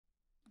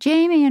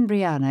Jamie and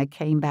Brianna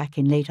came back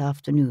in late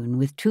afternoon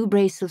with 2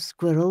 brace of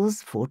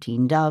squirrels,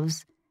 14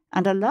 doves,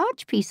 and a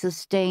large piece of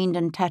stained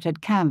and tattered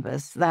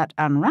canvas that,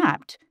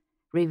 unwrapped,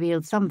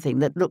 revealed something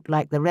that looked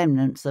like the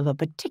remnants of a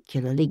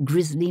particularly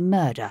grisly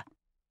murder.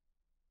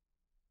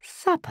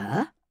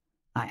 "Supper?"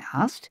 I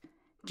asked,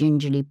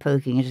 gingerly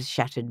poking at a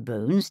shattered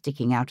bone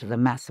sticking out of the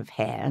mass of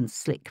hair and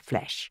slick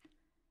flesh.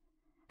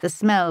 The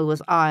smell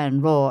was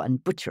iron raw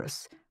and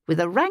butcherous, with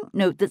a rank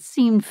note that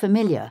seemed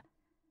familiar,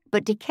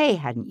 but decay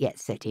hadn't yet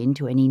set in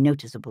to any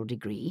noticeable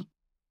degree.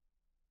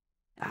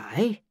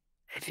 "Aye,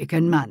 if you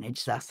can manage,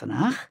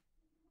 Sassenach."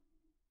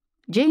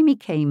 Jamie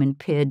came and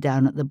peered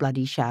down at the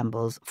bloody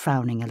shambles,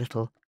 frowning a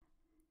little.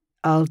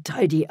 "I'll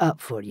tidy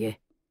up for you.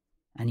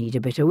 I need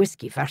a bit of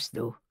whisky first,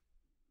 though."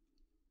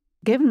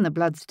 Given the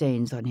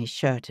bloodstains on his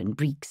shirt and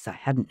breeks, I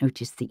hadn't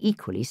noticed the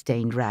equally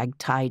stained rag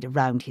tied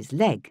around his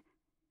leg,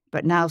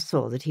 but now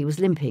saw that he was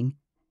limping.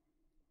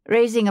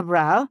 Raising a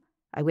brow,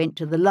 I went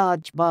to the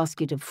large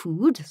basket of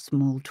food,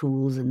 small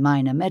tools and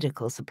minor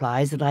medical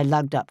supplies that I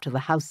lugged up to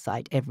the house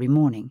site every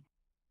morning.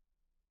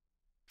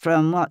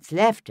 "From what's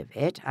left of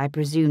it, I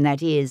presume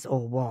that is,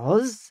 or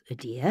was, a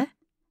deer.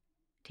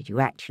 Did you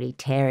actually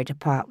tear it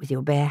apart with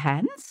your bare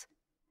hands?"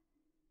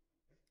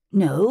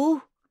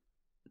 "No,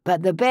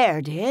 but the bear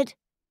did,"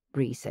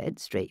 Bree said,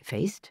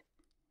 straight-faced.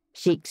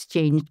 She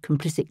exchanged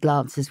complicit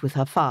glances with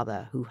her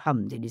father, who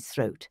hummed in his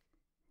throat.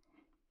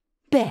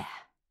 "Bear,"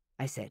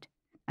 I said,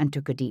 and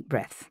took a deep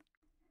breath.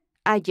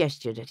 I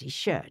gestured at his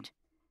shirt.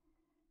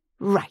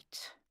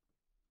 "Right.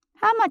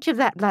 How much of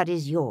that blood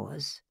is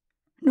yours?"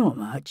 "Not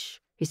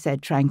much," he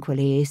said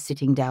tranquilly,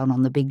 sitting down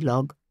on the big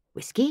log.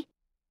 "Whisky?"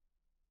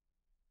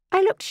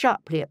 I looked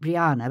sharply at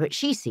Brianna, but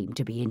she seemed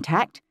to be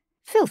intact.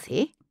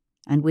 Filthy,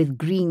 and with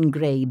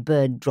green-grey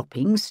bird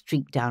droppings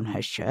streaked down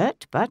her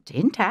shirt, but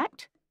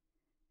intact.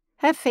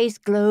 Her face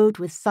glowed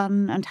with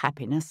sun and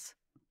happiness,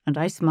 and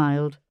I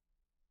smiled.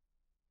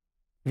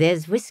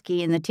 "There's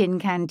whisky in the tin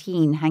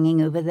canteen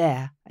hanging over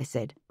there," I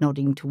said,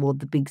 nodding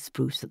toward the big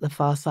spruce at the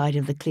far side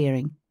of the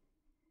clearing.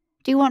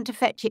 "Do you want to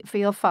fetch it for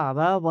your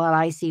father while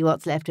I see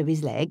what's left of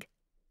his leg?"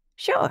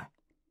 "Sure.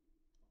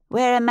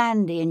 Where are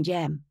Mandy and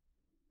Jem?"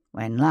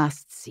 "When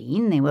last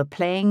seen, they were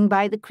playing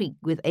by the creek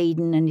with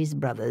Aidan and his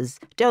brothers.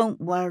 Don't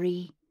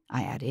worry,"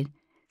 I added,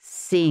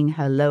 seeing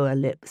her lower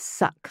lip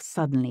suck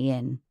suddenly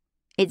in.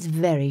 "It's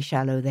very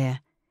shallow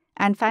there.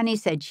 And Fanny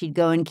said she'd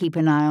go and keep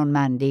an eye on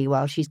Mandy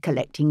while she's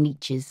collecting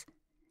leeches.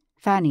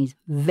 Fanny's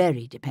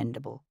very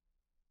dependable."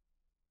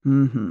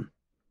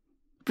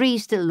 Bree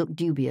still looked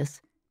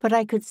dubious, but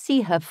I could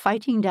see her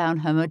fighting down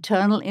her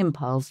maternal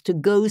impulse to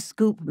go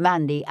scoop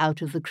Mandy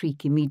out of the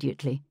creek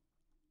immediately.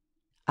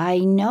 "I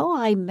know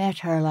I met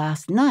her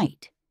last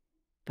night,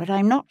 but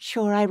I'm not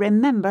sure I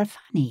remember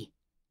Fanny.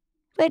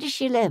 Where does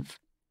she live?"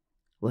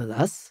 "With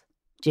us,"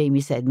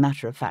 Jamie said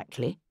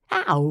matter-of-factly.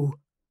 "Ow!"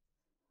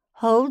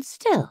 "Hold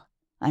still,"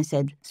 I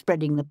said,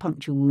 spreading the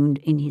puncture wound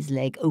in his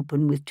leg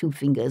open with 2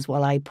 fingers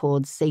while I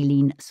poured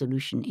saline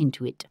solution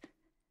into it.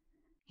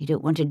 "You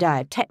don't want to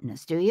die of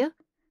tetanus, do you?"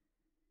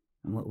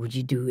 "And what would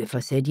you do if I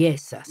said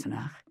yes,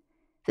 Sassenach?"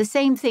 "The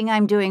same thing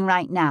I'm doing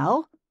right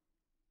now."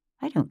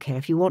 "I don't care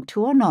if you want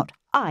to or not.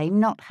 I'm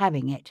not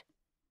having it."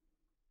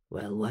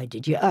 "Well, why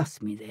did you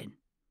ask me then?"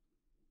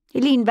 He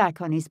leaned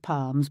back on his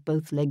palms,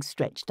 both legs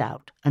stretched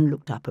out, and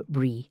looked up at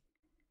Bree.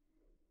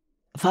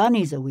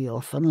 "Fanny's a wee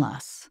orphan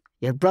lass.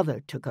 Your brother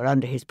took her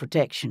under his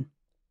protection."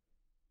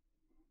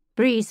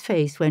 Bree's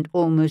face went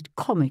almost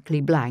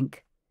comically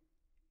blank.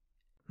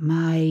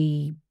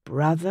 "My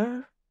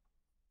brother?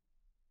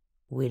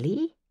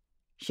 Willie?"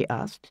 she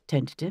asked,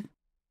 tentative.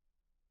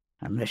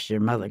 "Unless your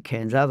mother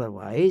kens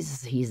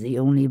otherwise, he's the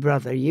only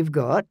brother you've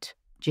got,"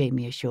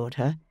 Jamie assured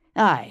her.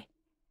 "Aye,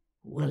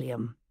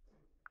 William.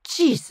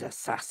 Jesus,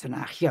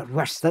 Sassenach, you're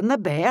worse than the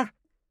bear."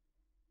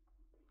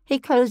 He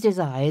closed his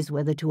eyes,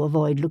 whether to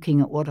avoid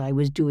looking at what I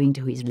was doing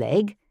to his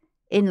leg,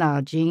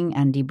 enlarging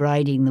and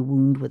debriding the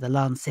wound with a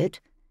lancet.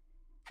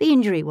 The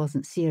injury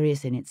wasn't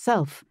serious in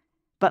itself,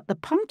 but the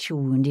puncture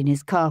wound in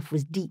his calf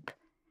was deep,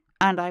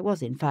 and I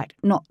was, in fact,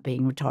 not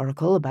being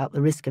rhetorical about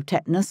the risk of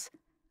tetanus,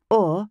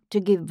 or to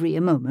give Bree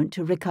a moment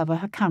to recover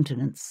her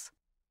countenance.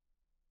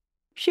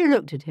 She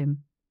looked at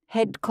him,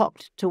 head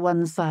cocked to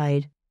one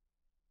side.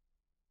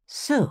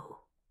 "So,"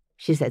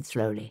 she said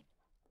slowly,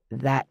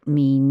 "that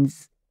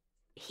means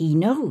he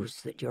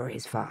knows that you're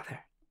his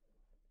father."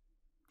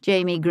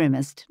 Jamie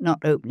grimaced,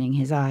 not opening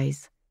his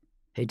eyes.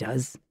 "He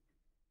does."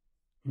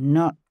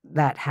 "Not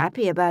that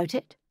happy about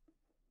it?"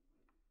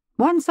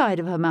 One side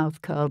of her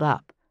mouth curled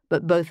up,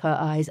 but both her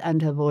eyes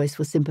and her voice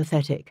were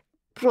sympathetic.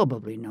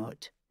 "Probably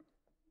not."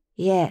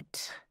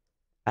 "Yet,"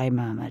 I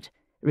murmured,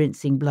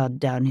 rinsing blood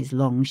down his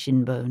long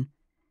shin bone.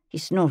 He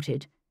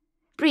snorted.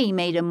 Bree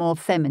made a more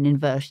feminine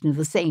version of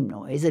the same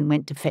noise and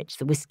went to fetch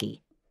the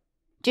whisky.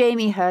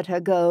 Jamie heard her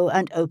go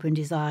and opened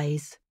his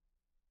eyes.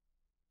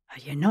 "Are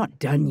you not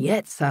done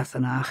yet,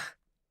 Sassenach?"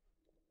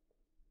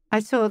 I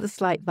saw the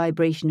slight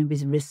vibration of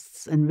his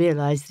wrists and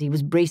realized that he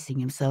was bracing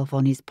himself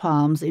on his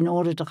palms in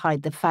order to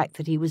hide the fact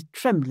that he was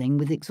trembling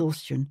with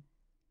exhaustion.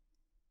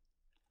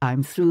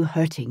 I'm through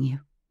hurting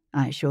you,"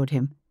 I assured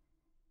him.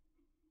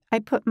 I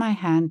put my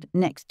hand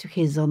next to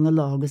his on the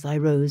log as I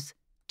rose,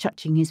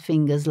 touching his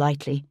fingers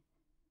lightly.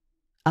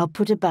 "I'll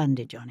put a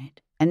bandage on it,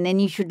 and then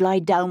you should lie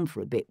down for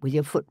a bit with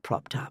your foot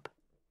propped up."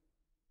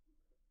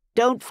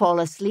 "Don't fall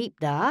asleep,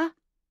 Da."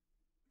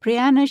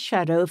 Brianna's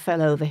shadow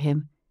fell over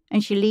him,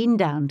 and she leaned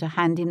down to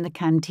hand him the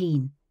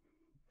canteen.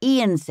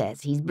 "Ian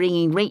says he's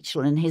bringing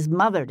Rachel and his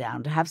mother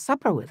down to have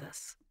supper with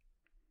us."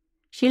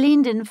 She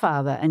leaned in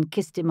farther and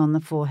kissed him on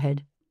the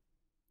forehead.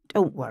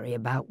 "Don't worry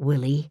about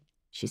Willie,"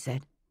 she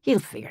said. "He'll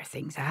figure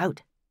things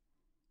out."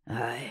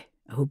 "Aye,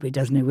 I hope he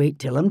doesn't wait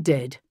till I'm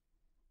dead."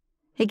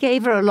 He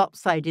gave her a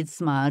lopsided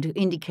smile to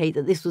indicate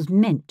that this was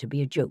meant to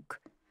be a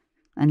joke,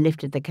 and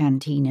lifted the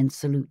canteen in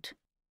salute.